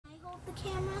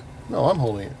camera? No, I'm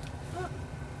holding it.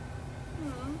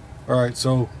 Mm-hmm. Alright,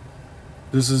 so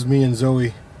this is me and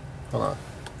Zoe. Hold on.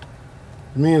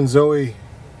 Me and Zoe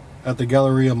at the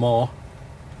Galleria Mall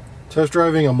test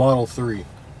driving a Model 3.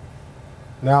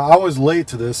 Now, I was late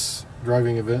to this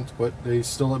driving event, but they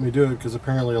still let me do it because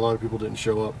apparently a lot of people didn't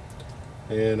show up.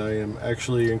 And I am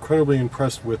actually incredibly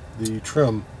impressed with the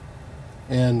trim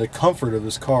and the comfort of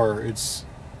this car. It's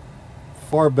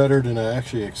far better than I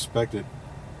actually expected.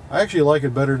 I actually like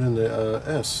it better than the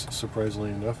S, surprisingly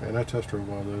enough, and I test drove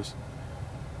one of those.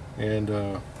 And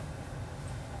yeah,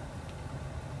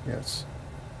 it's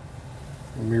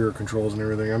mirror controls and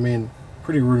everything. I mean,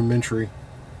 pretty rudimentary.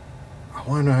 I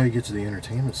want to know how you get to the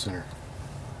entertainment center.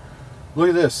 Look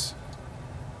at this.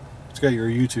 It's got your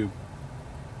YouTube.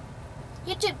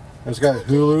 YouTube. It's got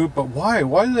Hulu, but why?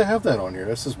 Why do they have that on here?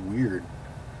 That's just weird.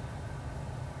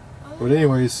 But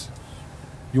anyways,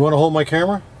 you want to hold my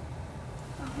camera?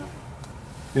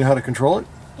 You know how to control it?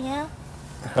 Yeah.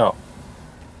 How?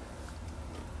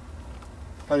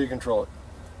 How do you control it?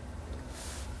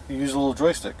 You use a little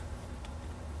joystick.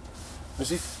 You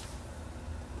see?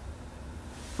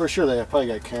 For sure they probably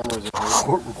got cameras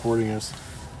recording us.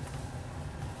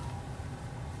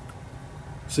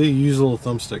 See, you use a little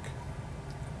thumbstick. Okay.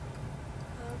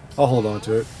 I'll hold on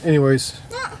to it. Anyways,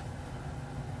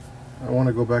 I want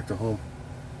to go back to home.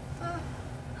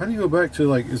 How do you go back to,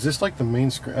 like, is this like the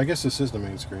main screen? I guess this is the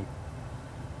main screen.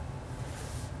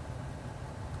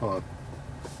 Hold on.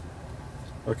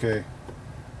 Okay.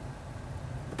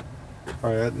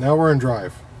 Alright, now we're in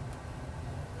drive.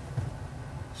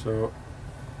 So,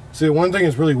 see, one thing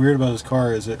that's really weird about this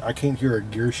car is that I can't hear a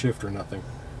gear shift or nothing.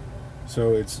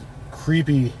 So it's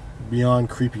creepy beyond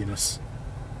creepiness.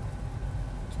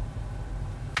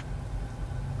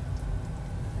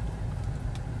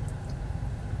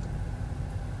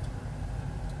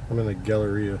 I'm in the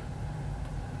Galleria.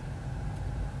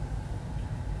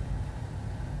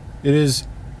 It is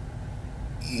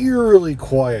eerily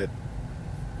quiet.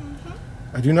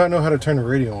 I do not know how to turn the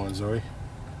radio on, Zoe.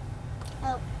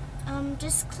 Oh,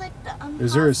 just click the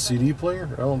Is there a CD player?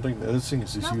 I don't think that. This thing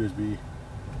is just USB.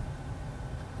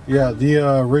 Yeah,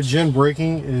 the regen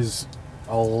braking is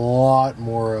a lot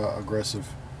more aggressive.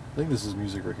 I think this is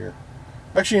music right here.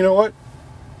 Actually, you know what?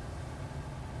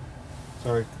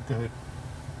 Sorry, go ahead.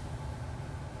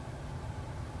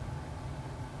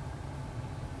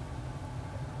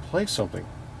 Play something.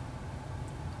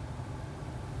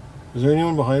 Is there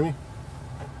anyone behind me?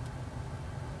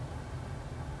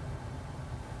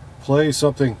 Play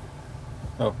something.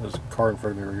 Oh, there's a car in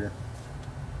front of me over here.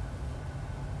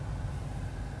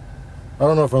 I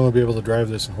don't know if I'm going to be able to drive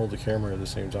this and hold the camera at the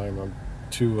same time. I'm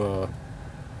too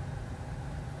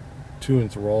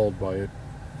enthralled by it.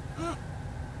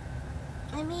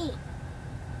 I mean,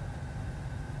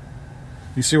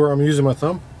 You see where I'm using my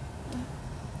thumb?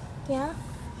 yeah.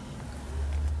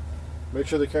 Make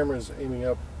sure the camera is aiming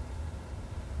up.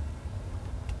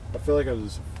 I feel like I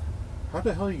was... How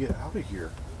the hell do you get out of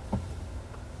here?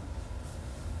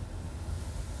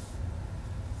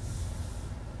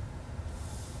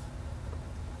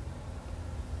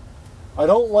 I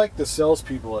don't like the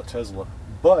salespeople at Tesla,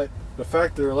 but the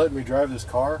fact that they're letting me drive this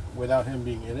car without him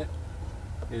being in it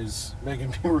is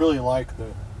making me really like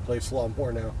the place a lot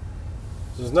more now.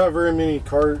 So there's not very many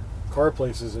car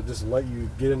places that just let you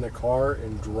get in the car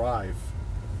and drive.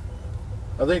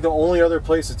 I think the only other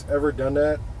place that's ever done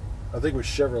that, I think, was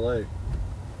Chevrolet.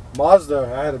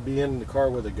 Mazda, I had to be in the car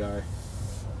with a guy.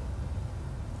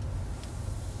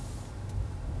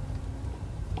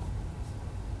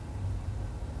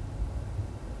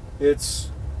 It's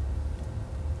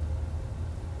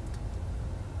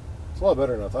a lot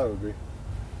better than I thought it would be.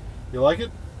 You like it,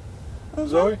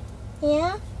 Zoe?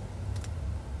 Yeah.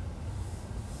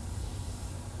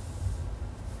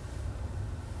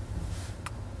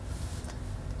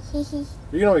 You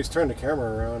can always turn the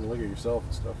camera around and look at yourself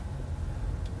and stuff.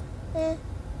 Yeah.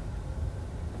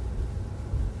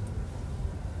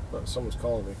 But someone's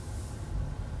calling me.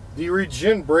 The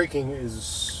regen braking is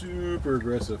super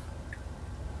aggressive.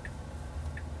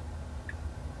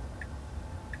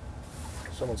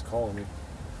 Someone's calling me.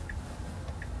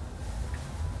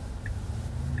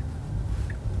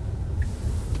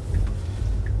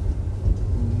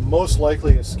 Most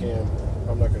likely a scam.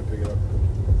 I'm not going to pick it up.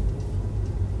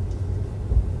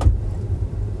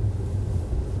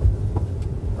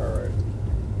 Alright.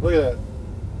 Look at that.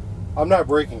 I'm not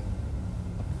braking.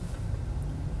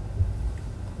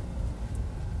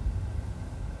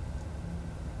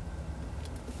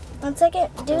 One second.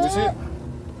 Do Let me see it. it.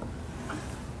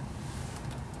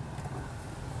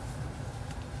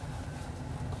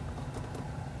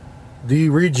 The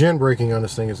regen braking on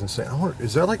this thing is insane.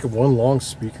 Is that like one long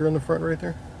speaker in the front right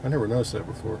there? I never noticed that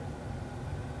before.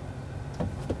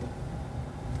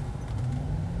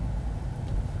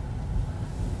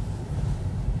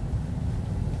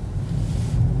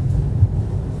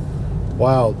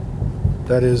 Wow,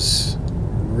 that is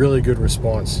really good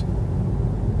response.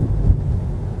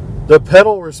 The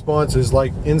pedal response is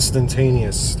like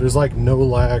instantaneous. There's like no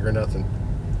lag or nothing.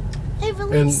 Hey, And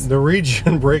release. the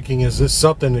regen braking is just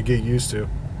something to get used to.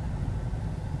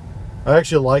 I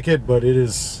actually like it, but it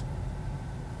is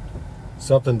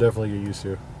something definitely to get used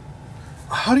to.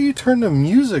 How do you turn the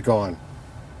music on?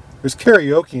 There's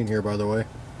karaoke in here, by the way.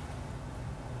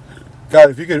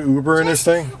 God, if you could Uber in this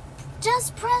thing.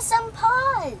 Just press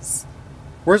unpause.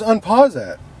 Where's unpause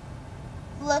at?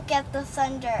 Look at the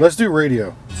thunder. Let's do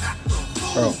radio.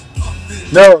 Oh.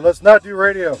 No, let's not do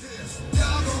radio.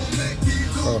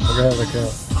 Oh, I forgot how to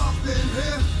count.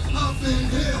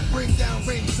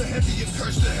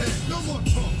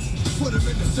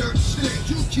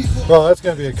 Well, that's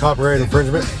going to be a copyright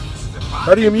infringement.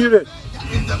 How do you mute it?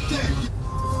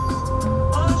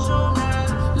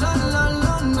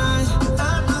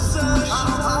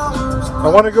 I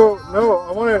want to go. No,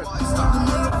 I want to.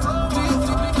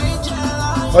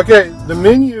 Okay, the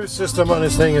menu system on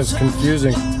this thing is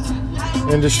confusing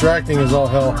and distracting as all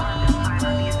hell.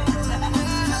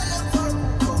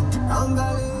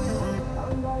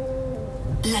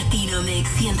 Latino Mix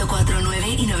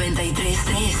 104.9 y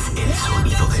 93.3. El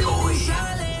sonido de hoy.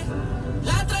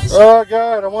 Oh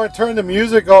God, I want to turn the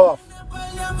music off.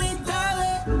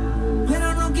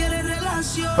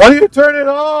 How do you turn it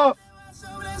off?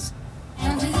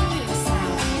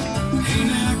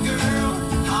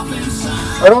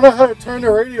 I don't know how to turn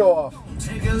the radio off.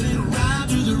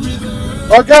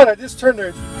 Oh God, I just turned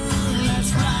it.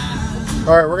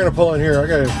 Alright, we're gonna pull in here. I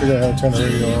gotta figure out how to turn the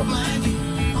radio off.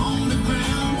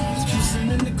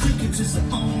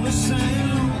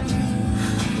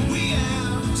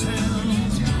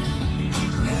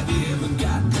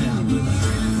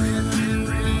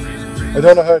 I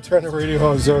don't know how to turn the radio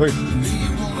on, Zoe.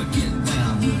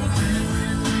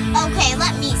 Okay,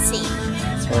 let me see.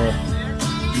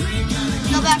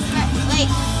 Go back. Wait.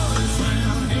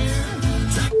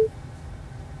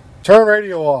 Turn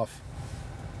radio off.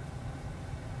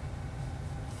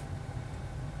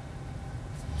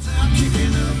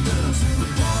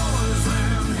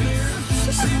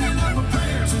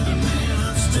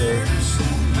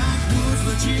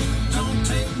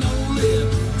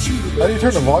 How do you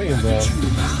turn the volume down?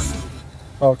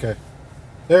 Okay.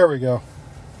 There we go.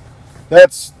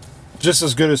 That's just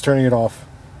as good as turning it off.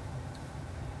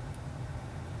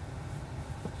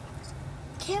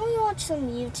 Can we watch some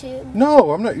YouTube? No,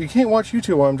 I'm not. You can't watch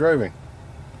YouTube while I'm driving.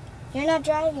 You're not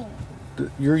driving.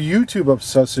 Your YouTube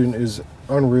obsession is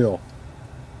unreal.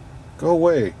 Go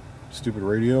away, stupid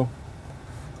radio.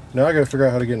 Now I gotta figure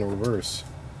out how to get in reverse.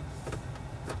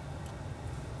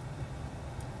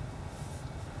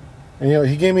 And you know,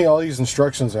 he gave me all these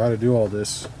instructions on how to do all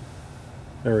this.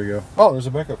 There we go. Oh, there's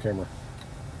a backup camera.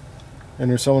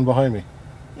 And there's someone behind me.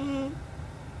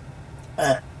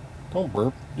 Don't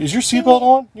burp. Is your seatbelt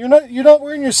on? You're not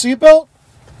wearing your seatbelt?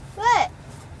 What?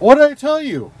 What did I tell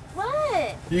you?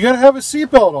 What? You gotta have a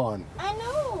seatbelt on. I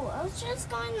know. I was just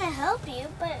going to help you,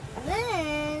 but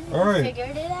then All right. I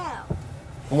figured it out.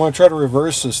 I want to try to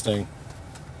reverse this thing.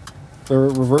 The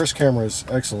reverse camera is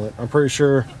excellent. I'm pretty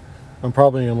sure I'm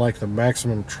probably in like the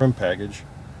maximum trim package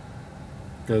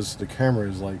because the camera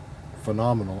is like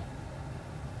phenomenal.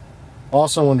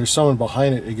 Also, when there's someone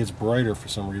behind it, it gets brighter for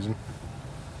some reason.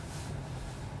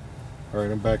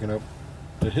 Alright, I'm backing up.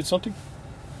 Did it hit something?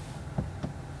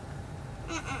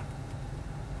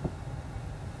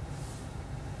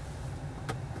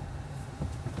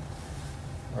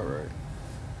 Alright.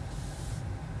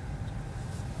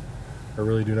 I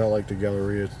really do not like the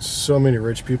Galleria. So many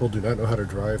rich people do not know how to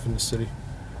drive in the city.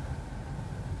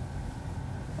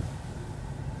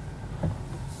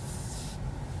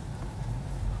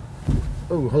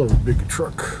 Oh, hello, big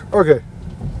truck. Okay.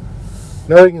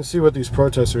 Now you can see what these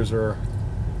protesters are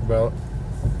about.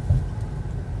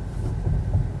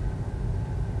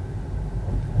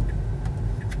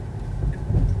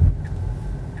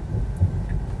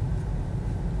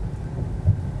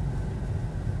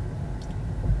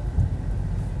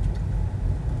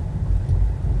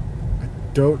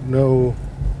 I don't know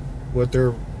what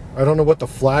I don't know what the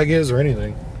flag is or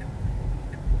anything.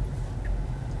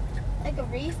 Like a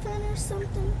refund or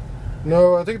something?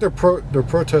 No, I think they're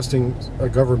protesting a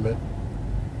government.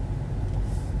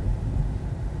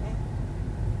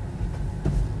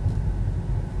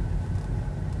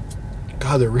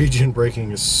 God, the regen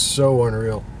braking is so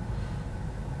unreal.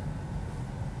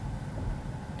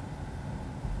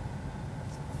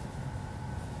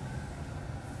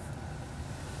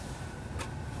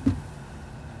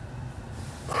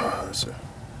 That's a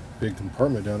big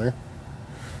compartment down there.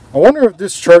 I wonder if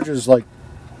this charges like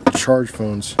charge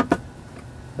phones.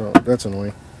 Oh, that's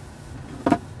annoying.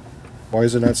 Why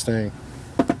is it not staying?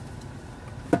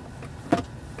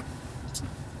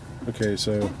 Okay,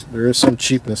 so there is some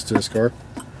cheapness to this car.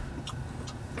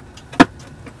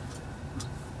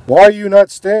 Why are you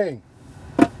not staying?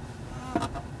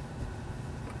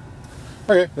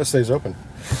 Okay, that stays open.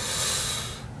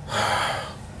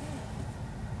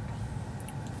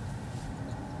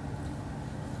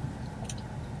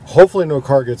 Hopefully no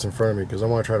car gets in front of me because I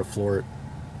want to try to floor it.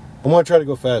 I want to try to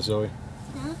go fast, Zoe.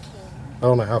 Okay. I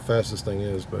don't know how fast this thing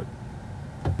is, but...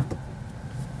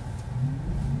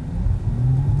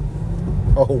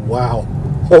 Oh, wow.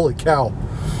 Holy cow.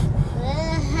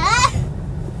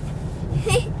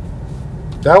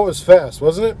 That was fast,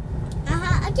 wasn't it?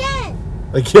 Again.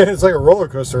 Again, it's like a roller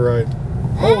coaster ride.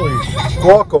 Holy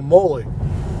guacamole.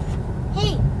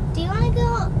 Hey, do you want to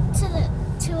go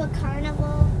to a carnival?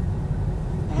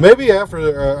 Maybe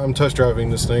after I'm test driving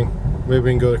this thing, maybe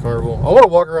we can go to Carnival. I want to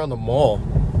walk around the mall.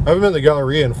 I haven't been to the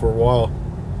Galleria in for a while.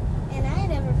 And I ain't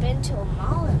never been to a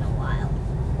mall in a while.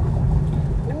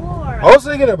 Or I was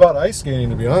thinking about ice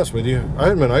skating, to be honest with you. I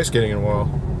haven't been ice skating in a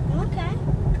while. okay.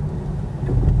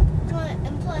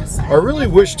 And plus, I really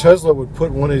wish Tesla would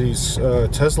put one of these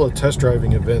Tesla test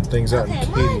driving event things out in Okay,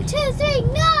 Katy. 1, 2, 3,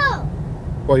 no!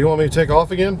 Well, you want me to take off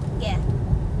again? Yeah.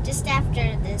 Just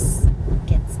after this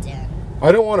gets done.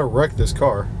 I don't want to wreck this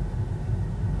car.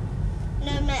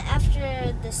 No, I meant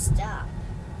after the stop.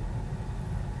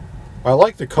 I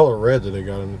like the color red that they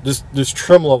got in it. This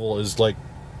trim level is like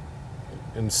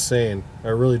insane. I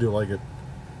really do like it.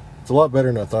 It's a lot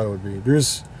better than I thought it would be.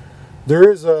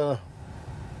 There is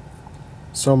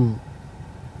some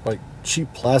like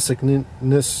cheap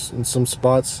plasticness in some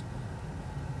spots,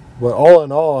 but all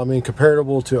in all, I mean,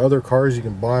 comparable to other cars you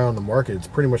can buy on the market, it's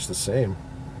pretty much the same.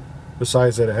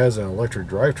 Besides that, it has an electric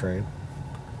drivetrain.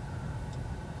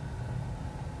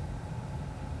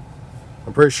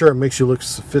 I'm pretty sure it makes you look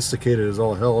sophisticated as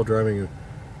all hell driving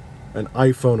an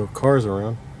iPhone of cars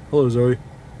around. Hello, Zoe.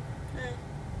 Hi.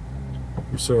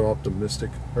 I'm so optimistic.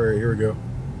 Alright, here we go.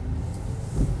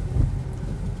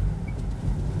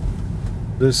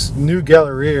 This new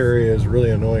Galleria area is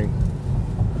really annoying.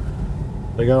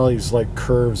 They got all these like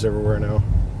curves everywhere now.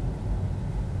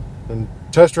 And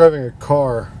test driving a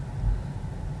car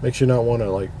makes you not want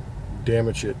to like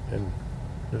damage it, and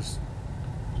there's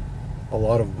a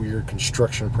lot of weird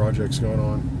construction projects going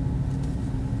on.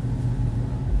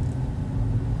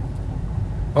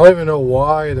 I don't even know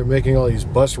why they're making all these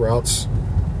bus routes.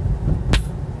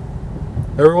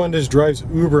 Everyone just drives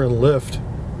Uber and Lyft.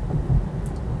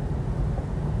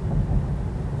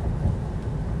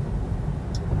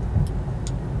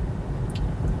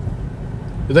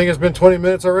 You think it's been 20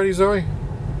 minutes already, Zoe?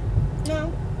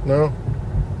 No. No?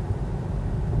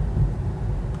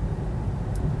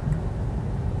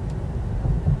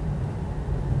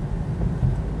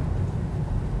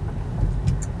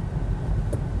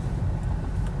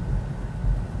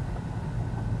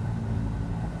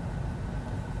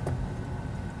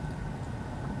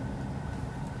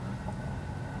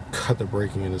 God, the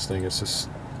braking in this thing is just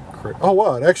crazy. Oh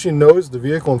wow, it actually knows the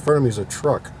vehicle in front of me is a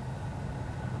truck.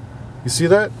 You see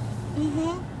that?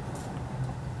 Mm-hmm.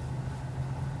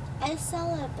 I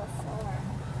saw it before.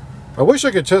 I wish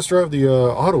I could test drive the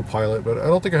autopilot, but I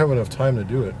don't think I have enough time to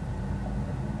do it.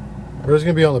 Or it's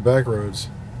going to be on the back roads.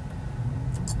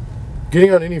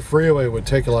 Getting on any freeway would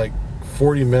take like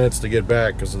 40 minutes to get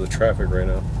back because of the traffic right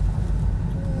now.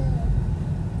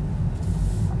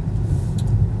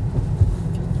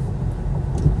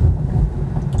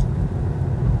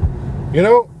 You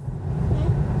know,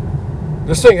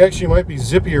 this thing actually might be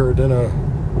zippier than a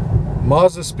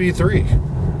Mazda Speed 3.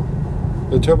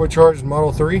 The turbocharged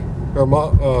Model 3, or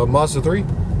Mazda 3. I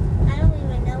don't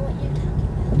even know what you're talking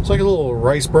about. It's like a little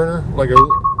rice burner, like a...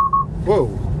 Whoa.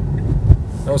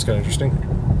 That was kind of interesting.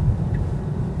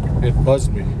 It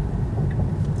buzzed me.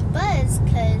 Buzz,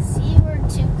 because you were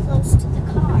too close to the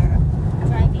car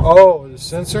driving. Oh, the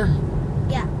sensor?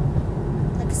 Yeah.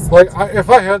 Like, if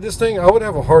I had this thing, I would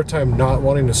have a hard time not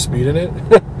wanting to speed in it.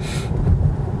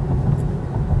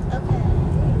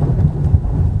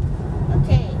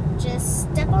 Okay, just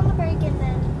step on the brake and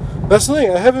then... That's the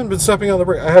thing, I haven't been stepping on the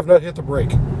brake. I have not hit the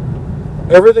brake.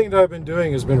 Everything that I've been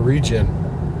doing has been regen.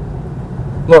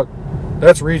 Look,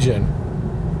 that's regen.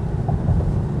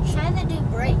 Try to do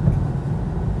brake.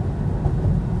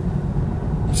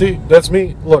 See, that's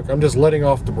me. Look, I'm just letting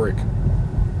off the brake.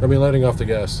 I mean, letting off the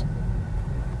gas.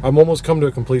 I'm almost come to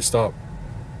a complete stop.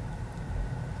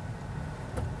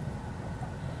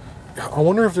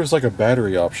 wonder if there's like a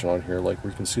battery option on here, like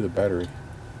we can see the battery.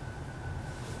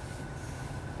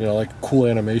 You know, like cool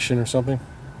animation or something.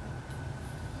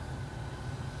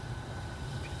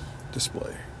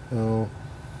 Display. No.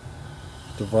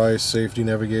 Device, safety,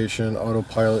 navigation,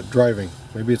 autopilot, driving.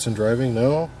 Maybe it's in driving?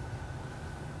 No?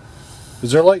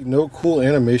 Is there like no cool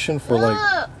animation for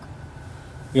like...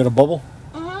 You got a bubble?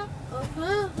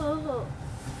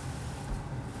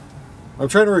 I'm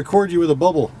trying to record you with a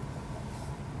bubble.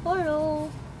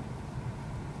 Hello.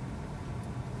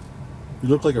 You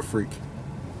look like a freak.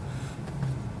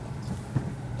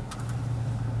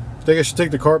 Think I should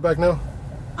take the car back now?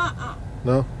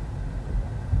 No?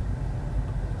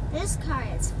 This car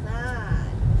is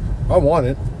fun. I want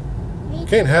it. Me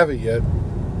Can't have it yet.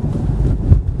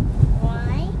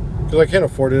 Why? Because I can't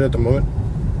afford it at the moment.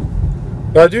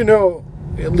 But I do know,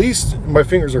 at least my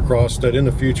fingers are crossed, that in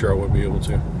the future I would be able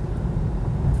to.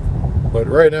 But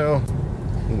right now,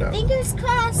 no. Fingers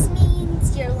crossed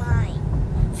means you're lying.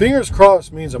 Fingers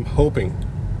crossed means I'm hoping.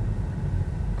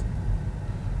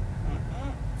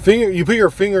 You put your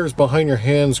fingers behind your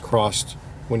hands crossed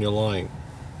when you're lying.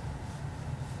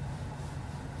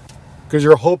 Because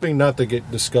you're hoping not to get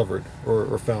discovered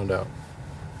or found out.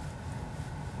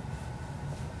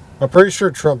 I'm pretty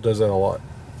sure Trump does that a lot.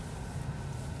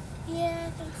 Yeah, I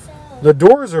think so. The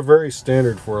doors are very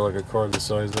standard for like a car this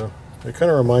size though. It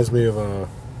kind of reminds me of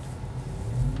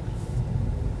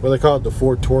what they call it, the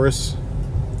Ford Taurus.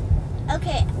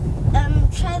 Okay,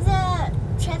 try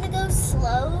to go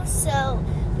slow so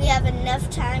we have enough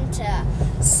time to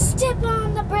step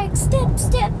on the brake,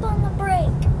 step on the brake.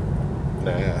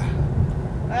 Nah.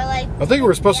 Or like. I think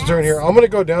we're supposed to turn here. I'm gonna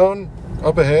go down,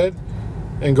 up ahead,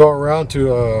 and go around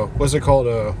to what's it called?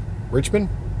 Richmond,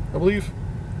 I believe.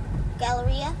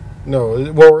 Galleria.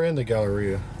 No, well we're in the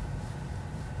Galleria.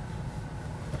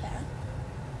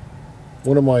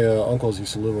 One of my uncles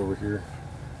used to live over here.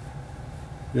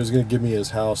 He was gonna give me his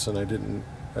house, and I didn't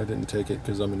take it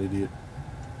because I'm an idiot.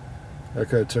 I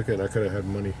could have took it. I could have had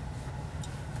money.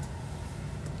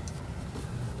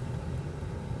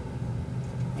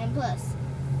 And plus,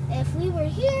 if we were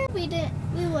here, we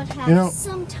would have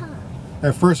some time.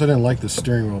 At first, I didn't like the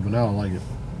steering wheel, but now I like it.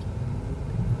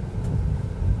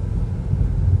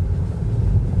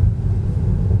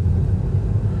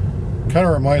 Kind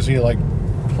of reminds me of like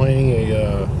playing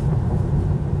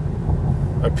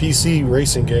a PC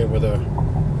racing game with a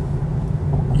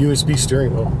USB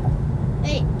steering wheel.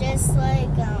 Wait, just like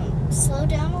slow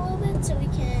down a little bit so we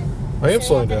can. I am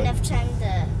slowing down. Enough time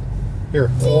to. Here.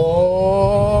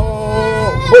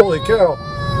 Oh, holy cow!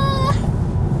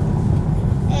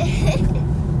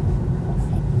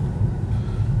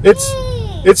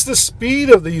 It's the speed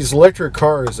of these electric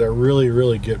cars that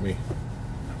really get me.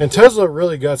 And Tesla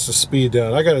really got the speed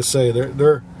down. I gotta say,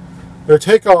 their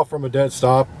takeoff from a dead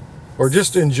stop, or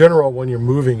just in general when you're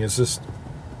moving, is just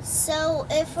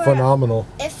phenomenal.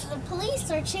 If the police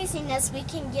are chasing us, we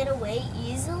can get away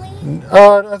easily.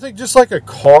 I think just like a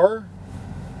car,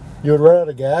 you would run out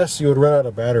of gas, you would run out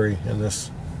of battery in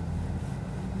this.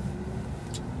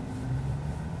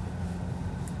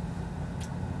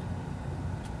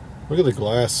 Look at the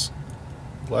glass.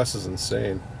 The glass is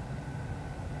insane.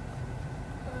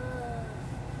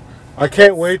 I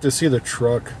can't wait to see the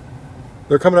truck.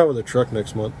 They're coming out with a truck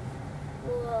next month.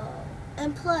 Whoa.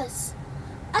 And plus,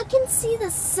 I can see the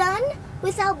sun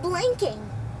without blinking.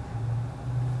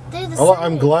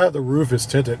 I'm glad the roof is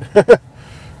tinted.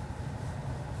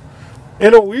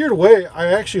 In a weird way, I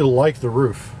actually like the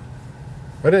roof.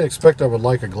 I didn't expect I would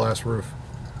like a glass roof.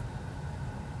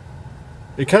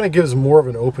 It kind of gives more of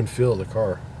an open feel to the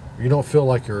car. You don't feel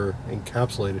like you're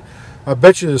encapsulated. I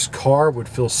bet you this car would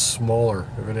feel smaller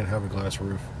if it didn't have a glass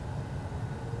roof.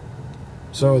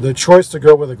 So the choice to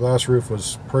go with a glass roof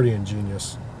was pretty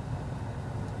ingenious.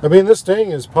 I mean, this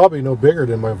thing is probably no bigger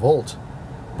than my Volt,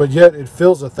 but yet it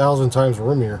feels 1,000 times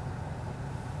roomier.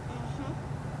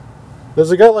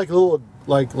 Does it got like little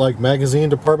like magazine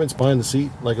departments behind the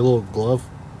seat, like a little glove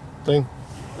thing?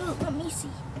 Ooh, let me see.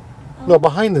 Oh. No,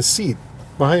 behind the seat,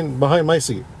 behind my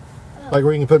seat, like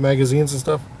where you can put magazines and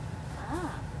stuff.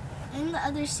 And the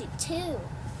other seat too.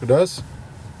 It does?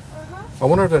 I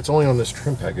wonder if that's only on this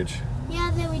trim package.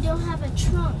 Yeah, then we don't have a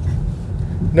trunk.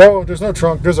 No, there's no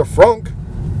trunk. There's a frunk.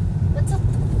 What's a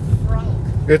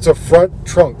frunk? It's a front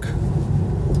trunk.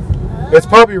 It's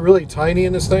probably really tiny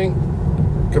in this thing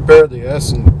compared to the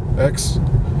S and X,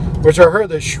 which I heard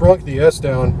they shrunk the S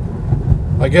down,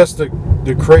 I guess to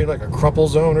create like a crumple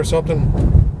zone or something.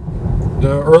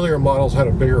 The earlier models had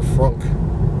a bigger frunk.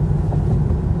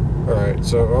 Alright,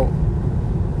 so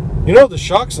you know the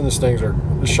shocks in this thing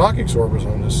the shock absorbers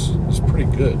on this is pretty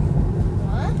good.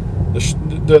 What?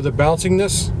 The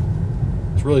bouncingness,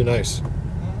 it's really nice.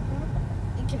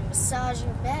 You can massage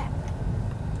your back.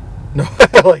 No,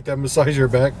 I like that, massage your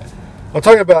back. I'm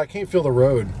talking about I can't feel the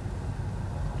road.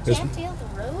 Can't feel the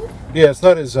road? Yeah, it's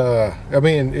not as, I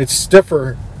mean, it's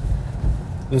stiffer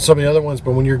than some of the other ones,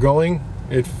 but when you're going,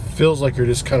 it feels like you're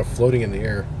just kind of floating in the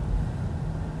air.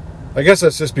 I guess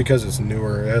that's just because it's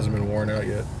newer. It hasn't been worn out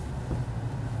yet.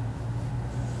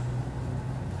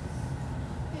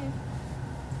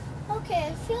 Okay,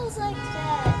 it feels like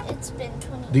that it's been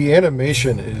 20 years. The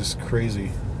animation is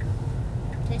crazy.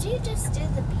 Did you just do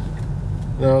the beep?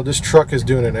 No, this truck is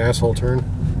doing an asshole turn.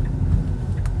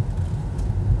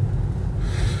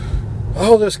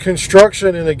 Oh, this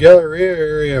construction in the Galleria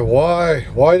area. Why?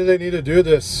 Why do they need to do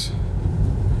this?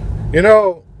 You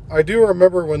know, I do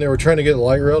remember when they were trying to get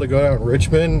light rail to go out in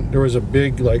Richmond, there was a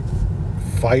big, like,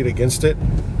 fight against it.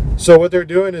 So what they're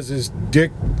doing is this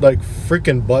dick, like,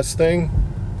 freaking bus thing,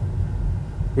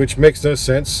 which makes no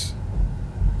sense.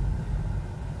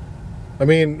 I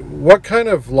mean, what kind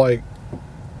of, like,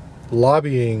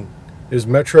 lobbying is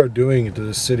Metro doing to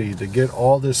the city to get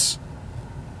all this,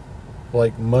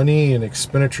 like, money and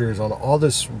expenditures on all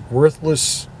this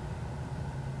worthless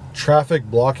traffic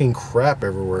blocking crap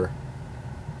everywhere?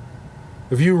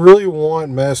 If you really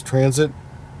want mass transit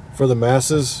for the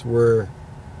masses where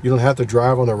you don't have to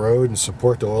drive on the road and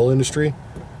support the oil industry,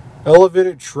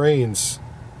 elevated trains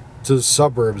to the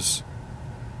suburbs,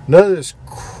 none of this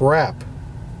crap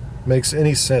makes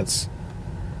any sense.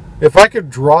 If I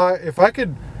could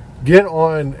get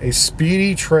on a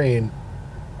speedy train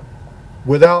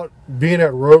without being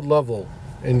at road level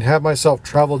and have myself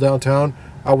travel downtown,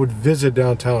 I would visit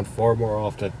downtown far more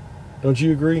often. Don't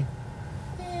you agree?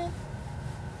 Yeah.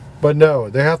 But no,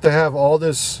 they have to have all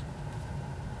this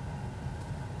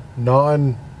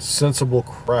nonsensible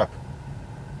crap.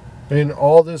 I mean,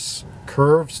 all this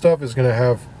curve stuff is going to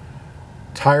have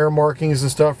tire markings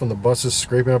and stuff from the buses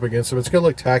scraping up against them. It's going to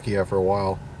look tacky after a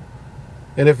while.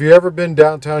 And if you've ever been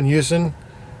downtown Houston,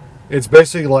 it's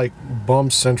basically like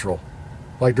bum central.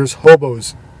 Like, there's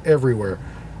hobos everywhere.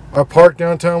 I parked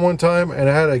downtown one time and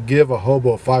I had to give a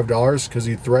hobo $5 because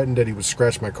he threatened that he would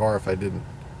scratch my car if I didn't.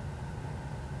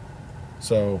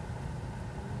 So,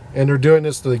 and they're doing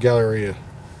this to the Galleria.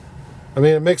 I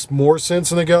mean, it makes more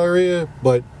sense in the Galleria,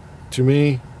 but to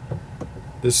me,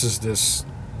 this is this.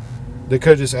 They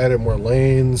could have just added more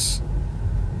lanes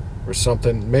or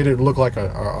something, made it look like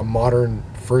a modern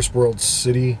first world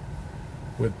city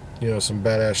with, you know, some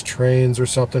badass trains or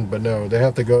something. But no, they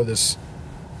have to go this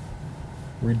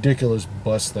ridiculous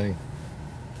bus thing.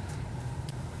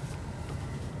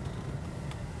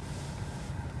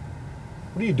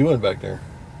 What are you doing back there?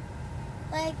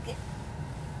 Like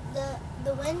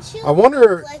the windshield I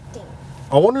wonder- reflecting.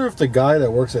 I wonder if the guy that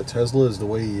works at Tesla is the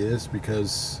way he is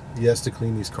because he has to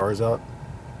clean these cars out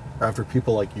after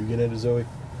people like you get into, Zoe.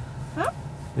 Huh?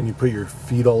 And you put your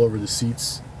feet all over the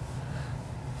seats.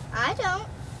 I don't.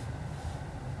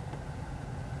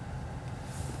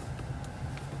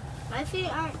 My feet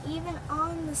aren't even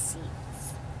on the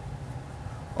seats.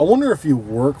 I wonder if you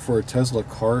work for a Tesla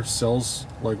car sales,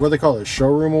 like what they call it, a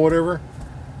showroom or whatever,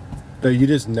 that you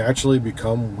just naturally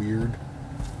become weird.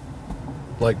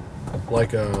 Like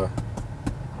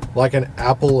an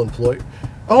Apple employee.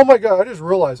 Oh my god, I just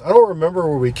realized I don't remember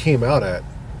where we came out at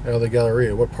the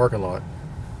Galleria. What parking lot?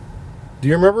 Do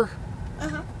you remember?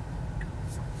 Uh-huh.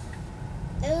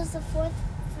 It was the 4th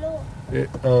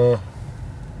No,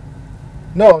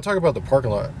 floor. I'm talking about the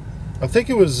parking lot. I think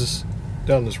it was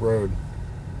down this road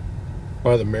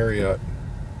by the Marriott.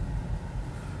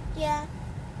 Yeah.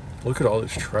 Look at all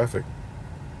this traffic.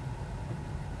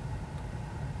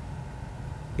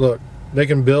 Look, they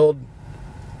can build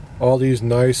all these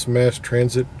nice mass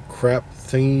transit crap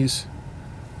thingies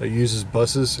that uses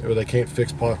buses, or they can't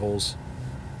fix potholes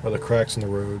or the cracks in the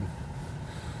road.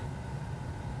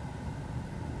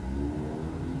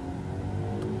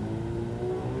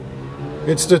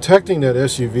 It's detecting that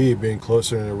SUV being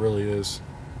closer than it really is.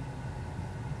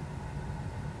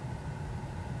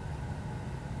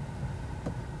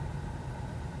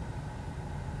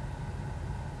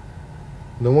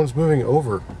 No one's moving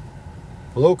over.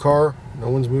 Hello, car. No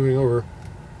one's moving over.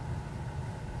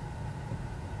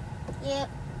 Yep.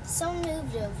 Some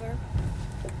moved over.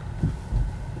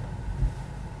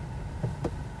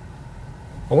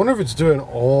 I wonder if it's doing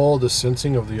all the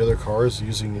sensing of the other cars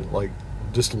using, like,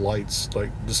 just lights,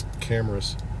 like, just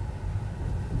cameras.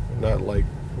 Not, like,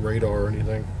 radar or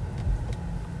anything.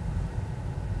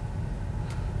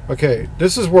 Okay,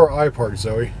 this is where I park,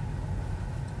 Zoe.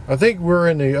 I think we're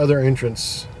in the other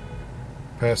entrance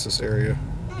past this area.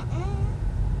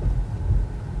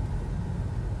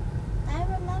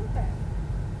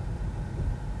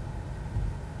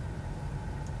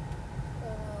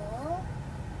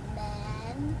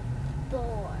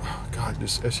 God,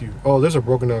 this SUV. Oh, there's a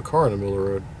broken down car in the middle of the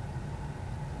road.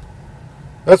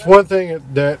 That's one thing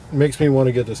that makes me want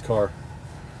to get this car.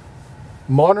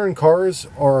 Modern cars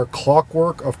are a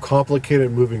clockwork of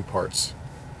complicated moving parts.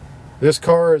 This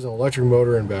car is an electric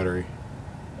motor and battery.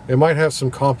 It might have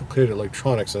some complicated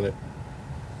electronics in it,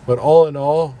 but all in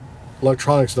all,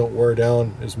 electronics don't wear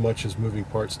down as much as moving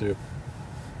parts do.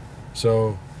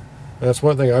 So that's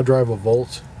one thing. I drive a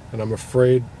Volt, and I'm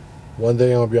afraid one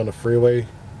day I'm going to be on the freeway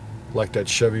like that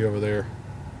Chevy over there.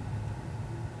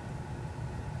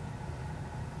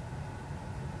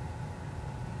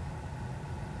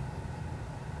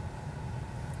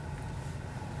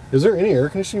 Is there any air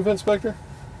conditioning vents back there?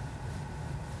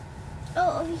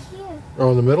 Oh, over here.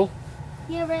 Oh, in the middle?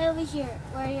 Yeah, right over here,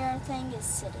 where your thing is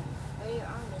sitting, where your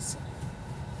arm is sitting.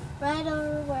 Right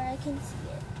over where I can see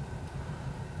it.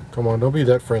 Come on, don't be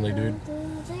that friendly, dude.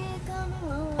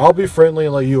 I'll be friendly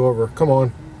and let you over. Come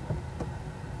on.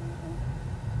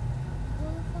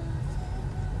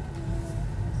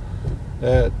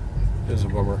 That is a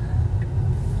bummer.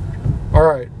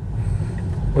 Alright.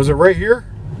 Was it right here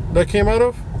that came out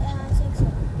of? I think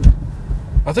so.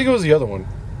 I think it was the other one.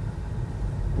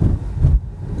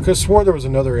 Because I swore there was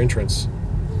another entrance.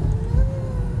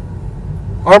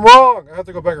 I'm wrong! I have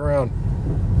to go back around.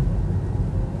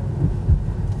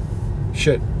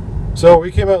 Shit. So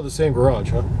we came out of the same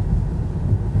garage, huh?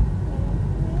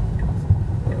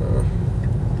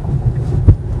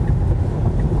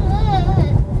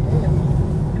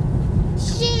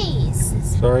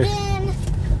 Jesus. Sorry. Man.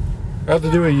 I have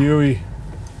to do a Yui.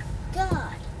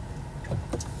 God.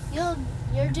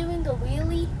 You're doing a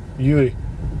wheelie? Yui.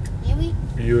 Yui?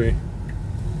 Yui.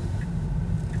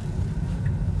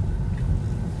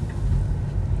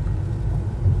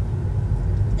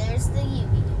 There's the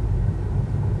Yui.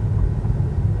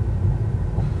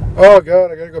 Oh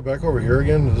god, I gotta go back over here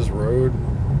again to this road.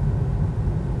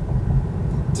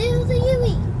 Do the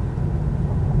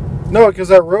Yui. No, because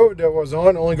that road that was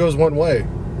on only goes one way.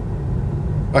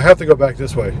 I have to go back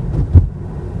this way.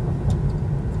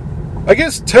 I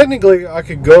guess technically I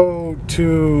could go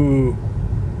to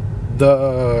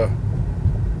the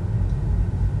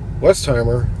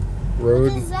Westheimer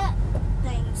Road. What does that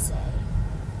thing say?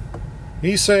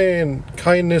 He's saying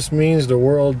kindness means the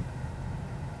world.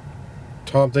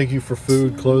 Tom, thank you for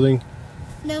food, clothing.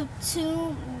 No,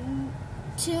 to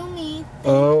me.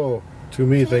 Oh, to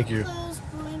me, thank you.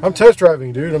 I'm test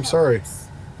driving, dude. I'm sorry.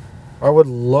 I would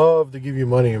love to give you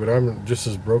money, but I'm just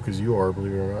as broke as you are,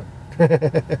 believe it or not.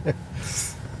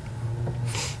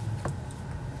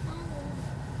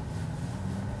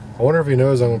 I wonder if he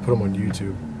knows I'm going to put him on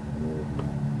YouTube.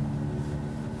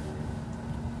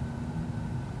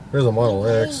 There's a Model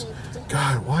X.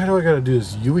 God, why do I got to do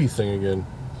this Yui thing again?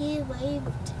 He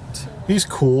waved to me. He's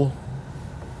cool.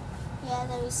 Yeah,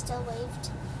 though he still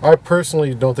waved. I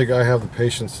personally don't think I have the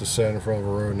patience to stand in front of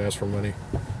a road and ask for money.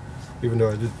 Even though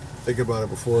I did think about it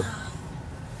before.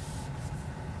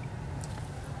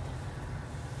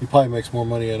 He probably makes more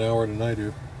money an hour than I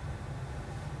do.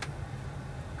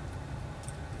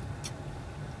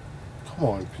 Come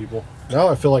on, people. Now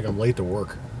I feel like I'm late to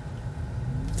work.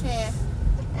 Yeah.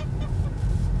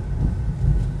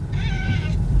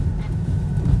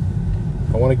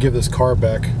 I want to give this car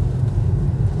back.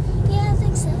 Yeah, I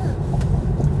think so.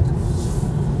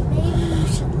 Maybe you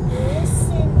should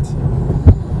listen to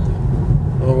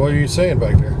me. Oh, what are you saying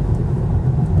back there?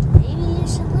 Maybe you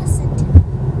should listen to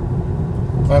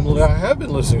me. I have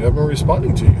been listening. I've been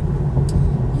responding to you.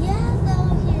 Yeah,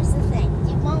 though, here's the thing.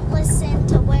 You won't listen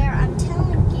to where I'm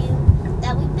telling you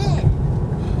that we've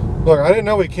been. Look, I didn't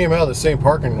know we came out of the same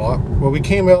parking lot. Well, we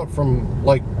came out from,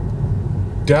 like,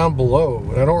 down below.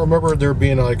 And I don't remember there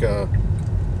being, like, a...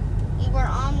 You were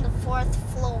on the 4th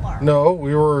floor. No,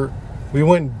 we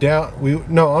went down.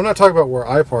 No, I'm not talking about where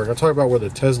I parked. I'm talking about where the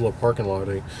Tesla parking lot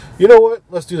is. You know what?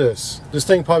 Let's do this. This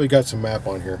thing probably got some map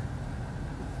on here.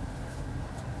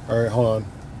 All right, hold on.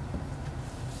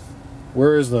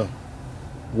 Where is the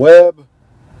web?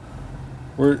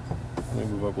 Let me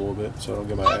move up a little bit so I don't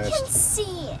get my I ass. can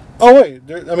see it. Oh wait,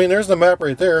 there's the map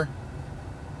right there,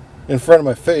 in front of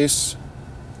my face.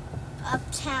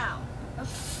 Uptown.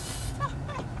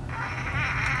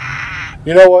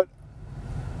 You know what?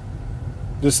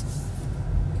 This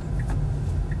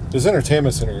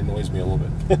entertainment center annoys me a little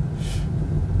bit.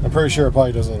 I'm pretty sure it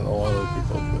probably doesn't a lot of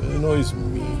people, but it annoys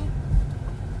me.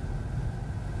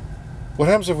 What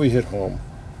happens if we hit home?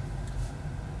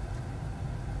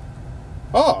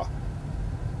 Ah!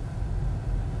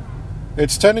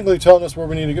 It's technically telling us where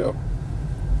we need to go.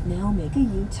 Now make a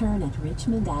U-turn at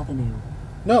Richmond Avenue.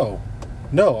 No,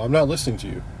 I'm not listening to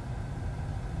you.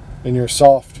 And your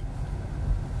soft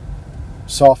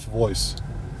soft voice.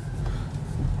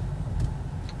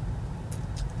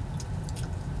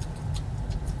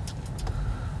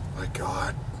 My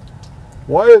God.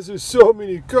 Why is there so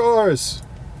many cars?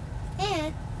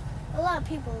 And a lot of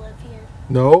people live here.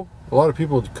 No, a lot of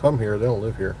people come here. They don't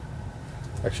live here.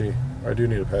 Actually, I do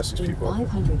need to pass these In people.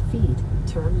 500 feet,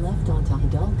 turn left onto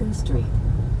Hidalgo Street.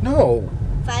 No.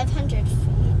 500 feet.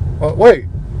 Oh, wait.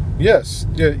 Yes.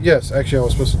 Yeah, yes. Actually, I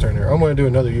was supposed to turn here. I'm going to do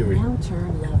another U-turn. Now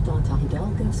turn left onto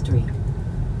Hidalgo Street.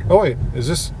 Oh, wait. Is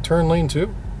this turn lane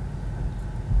 2?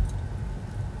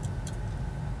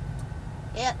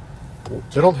 Yep.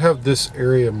 They don't have this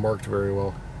area marked very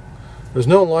well. There's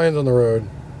no lines on the road,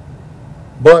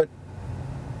 but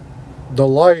the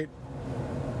light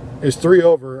is 3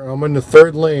 over. I'm in the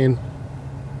 3rd lane.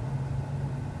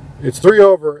 It's 3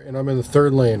 over, and I'm in the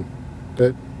 3rd lane.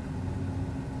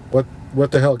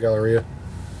 What the hell, Galleria?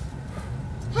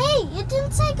 Hey, it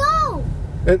didn't say go.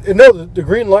 And no, the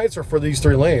green lights are for these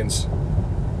 3 lanes.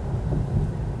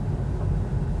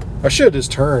 I should have just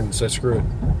turned and said screw it.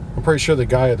 I'm pretty sure the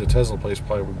guy at the Tesla place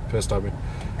probably would be pissed at me.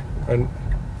 And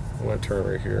I'm going to turn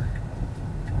right here.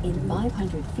 In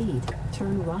 500 feet,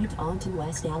 turn right onto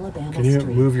West Alabama Can you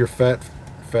Street. move your fat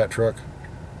truck?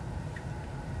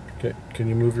 Okay, can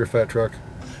you move your fat truck?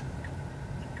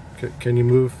 Can you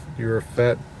move your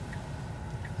fat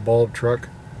bald truck?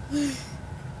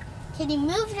 Can you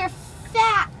move your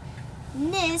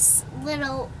fatness,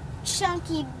 little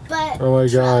chunky butt? Oh my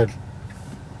truck? God.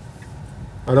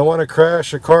 I don't want to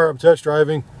crash a car I'm test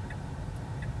driving.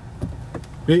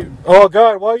 Oh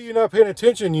God, why are you not paying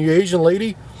attention, you Asian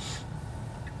lady?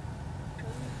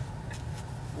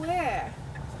 Where?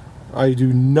 I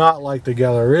do not like the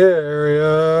Galleria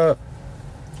area.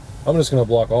 I'm just going to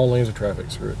block all lanes of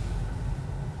traffic. Screw it.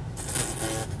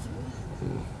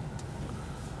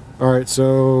 Alright,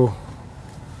 so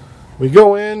we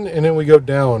go in and then we go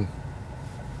down.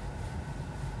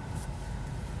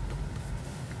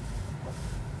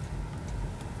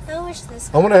 I wish this.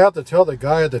 I'm going to have to tell the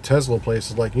guy at the Tesla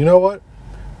place, like, you know what?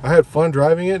 I had fun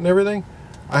driving it and everything.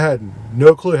 I had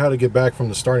no clue how to get back from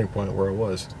the starting point where it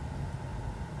was.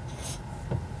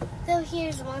 So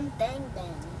here's one thing, Ben.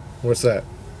 What's that?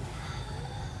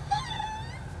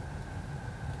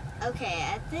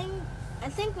 Okay, I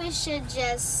think we should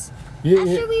just You-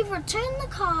 after we return the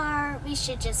car, we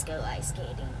should just go ice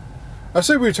skating. I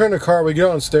say we return the car, we get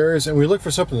downstairs, and we look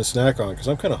for something to snack on because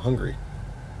I'm kind of hungry.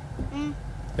 Mm.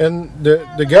 And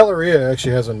the Galleria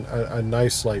actually has a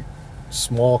nice, like,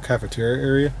 small cafeteria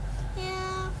area.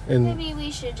 Yeah. And- maybe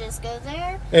we should just go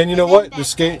there. And you know then what? back The to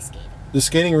skate ice skating. the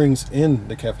skating ring's in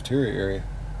the cafeteria area,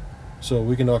 so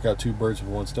we can knock out 2 birds with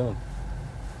 1 stone.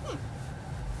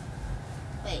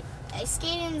 Wait, ice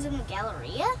skating's in the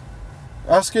Galleria?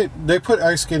 They put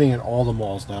ice skating in all the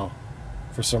malls now,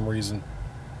 for some reason.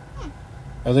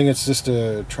 I think it's just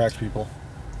to attract people.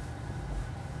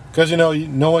 Because,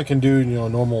 no one can do,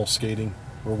 normal skating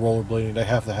or rollerblading. They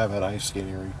have to have an ice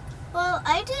skating ring. Well,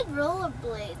 I did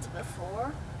rollerblades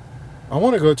before. I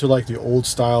want to go to, like, the old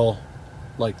style,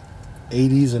 like,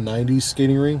 80s and 90s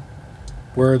skating ring,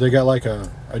 where they got, like, a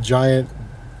giant,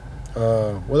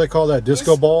 what do they call that,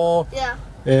 disco ball, Yeah.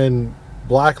 and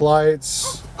black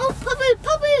lights. Oh,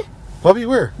 puppy! Puppy,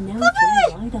 where? Now Puppy!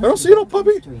 turn right I don't see no onto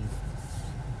puppy. Street.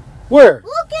 Where?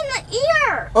 Look in the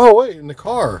ear! Oh, wait, in the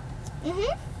car.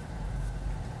 Mm-hmm.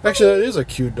 Actually, that is a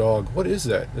cute dog. What is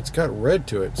that? It's got red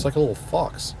to it. It's like a little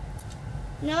fox.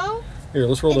 No, Here,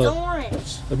 let's roll it's down.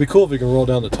 orange. It'd be cool if we can roll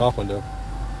down the top window.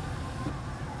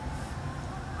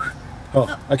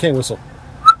 Oh, I can't whistle.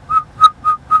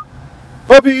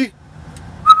 Puppy!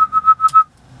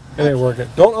 It ain't working.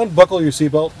 Don't unbuckle your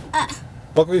seatbelt.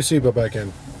 Buckle your seatbelt back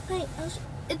in. Wait,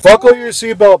 it's Buckle your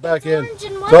seatbelt back in. orange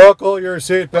and white. Buckle your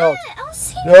seatbelt. I'll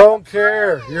see. Don't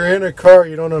care. You're in a car.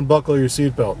 You don't unbuckle your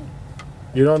seatbelt.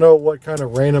 You don't know what kind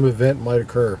of random event might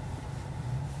occur.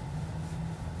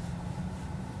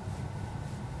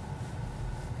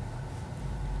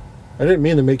 I didn't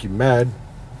mean to make you mad.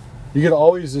 You could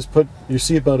always just put your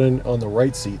seatbelt in on the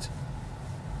right seat.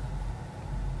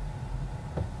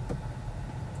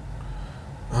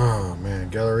 Oh man,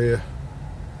 Galleria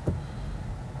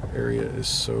area is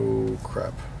so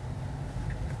crap.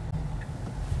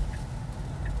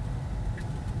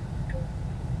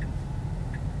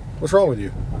 What's wrong with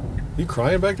you? You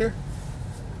crying back there?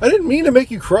 I didn't mean to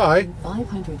make you cry.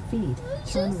 500 feet,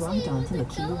 turn right onto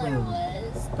McKee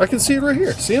Road. I can see it right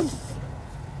here. See him?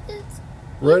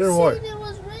 Red and white. It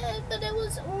was red, but it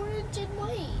was orange and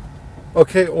white.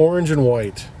 Okay, orange and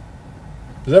white.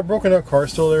 Is that broken out car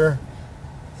still there?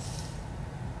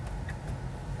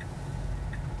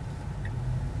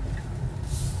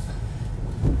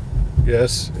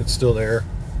 Yes, it's still there.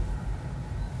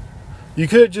 You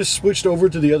could have just switched over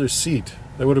to the other seat.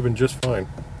 That would have been just fine.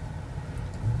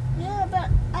 Yeah, but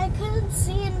I couldn't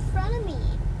see in front of me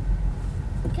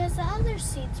because the other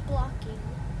seat's blocking.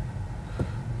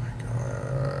 My God.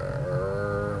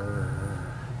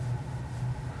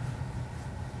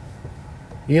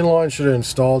 Elon should have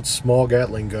installed small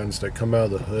Gatling guns that come out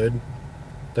of the hood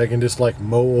that can just like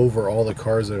mow over all the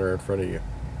cars that are in front of you.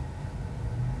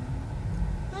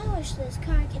 I wish this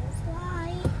car can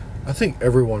fly. I think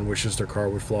everyone wishes their car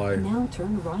would fly. Now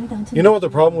turn right onto. You know what the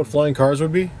problem with flying cars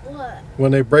would be? What?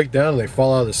 When they break down and they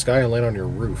fall out of the sky and land on your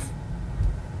roof.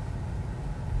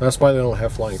 That's why they don't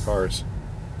have flying cars.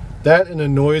 That and the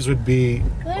noise would be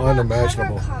What about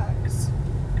unimaginable. hover cars?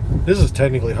 This is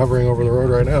technically hovering over the road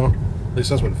right now. At least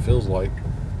that's what it feels like.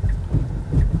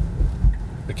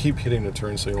 I keep hitting the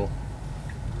turn signal.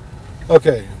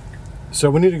 Okay, so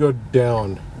we need to go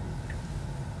down.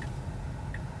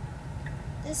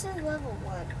 This is level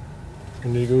 1.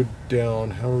 We need to go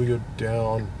down. How do we go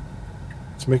down?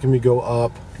 It's making me go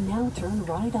up. Now turn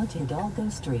right onto Hidalgo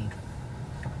Street.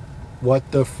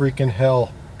 What the freaking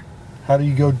hell? How do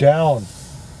you go down?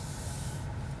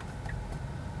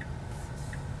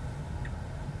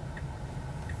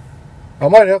 I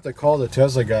might have to call the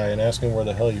Tesla guy and ask him where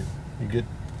the hell you get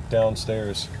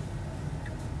downstairs.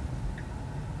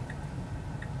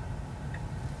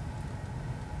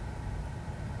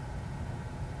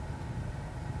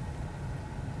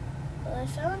 Well, I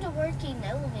found a working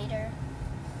elevator.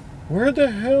 Where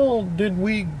the hell did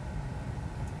we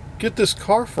get this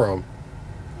car from?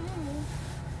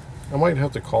 I might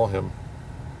have to call him.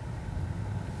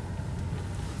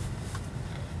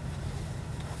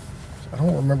 I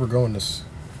don't remember going this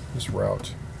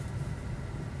route.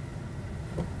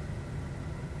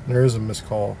 There is a missed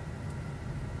call.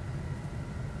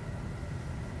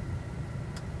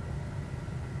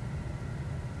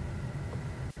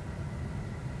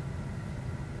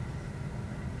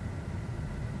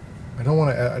 I don't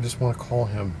want to. I just want to call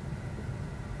him.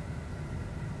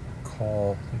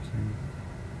 Call. Thank you.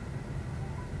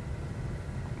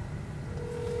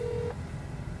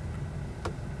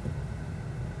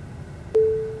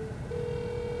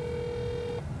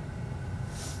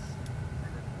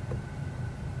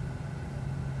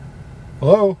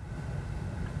 Hello?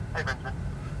 Hey, Vincent.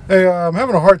 Hey, I'm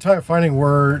having a hard time finding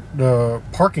where the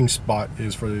parking spot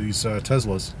is for these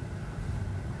Teslas.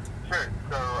 Sure.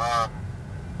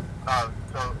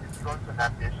 So if you go into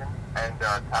navigation and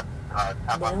tap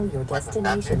Now on your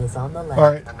destination is on the left.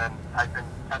 Alright, and then type in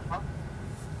Tesla,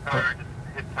 or just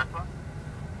hit Tesla,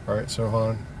 alright, so hold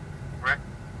on. right?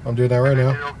 I'm doing that right And then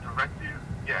now. it'll direct you.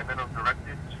 Yeah, and then it'll direct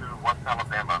you to West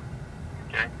Alabama.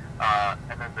 Okay.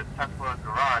 And then the Tesla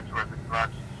garage, where the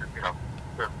garage should,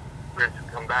 where it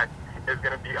should come back, is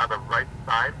going to be on the right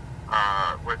side,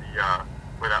 where the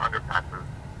underpass is.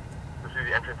 So see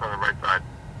the entrance on the right side.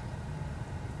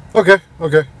 Okay,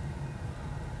 okay.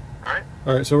 All right.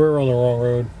 Alright, so we're on the wrong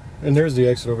road. And there's the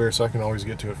exit over here, so I can always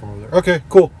get to it from over there. Okay,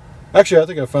 cool. Actually, I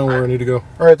think I found where I need to go.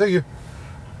 Alright, thank you.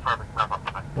 Perfect.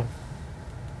 Bye.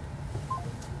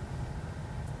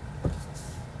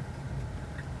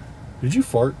 Did you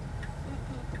fart?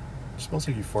 It smells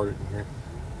like you farted in here.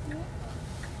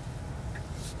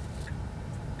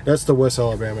 That's the West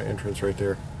Alabama entrance right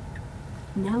there.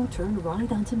 Now turn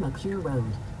right onto McCure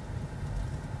Road.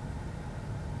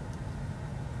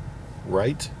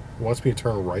 Right? It wants me to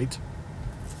turn right?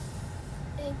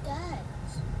 It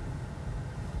does.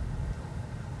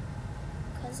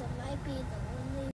 Because it might be the